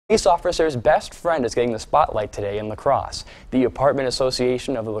Police officer's best friend is getting the spotlight today in La Crosse. The Apartment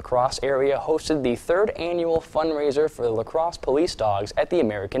Association of the La Crosse area hosted the 3rd annual fundraiser for the La Crosse police dogs at the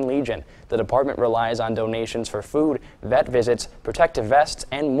American Legion. The department relies on donations for food, vet visits, protective vests,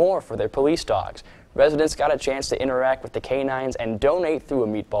 and more for their police dogs. Residents got a chance to interact with the canines and donate through a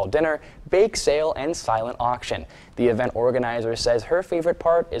meatball dinner, bake sale, and silent auction. The event organizer says her favorite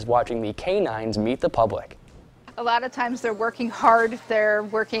part is watching the canines meet the public. A lot of times they're working hard, they're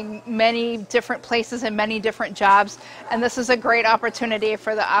working many different places and many different jobs, and this is a great opportunity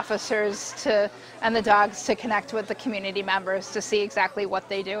for the officers and the dogs to connect with the community members to see exactly what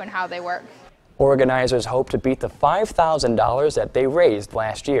they do and how they work. Organizers hope to beat the $5,000 that they raised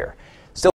last year.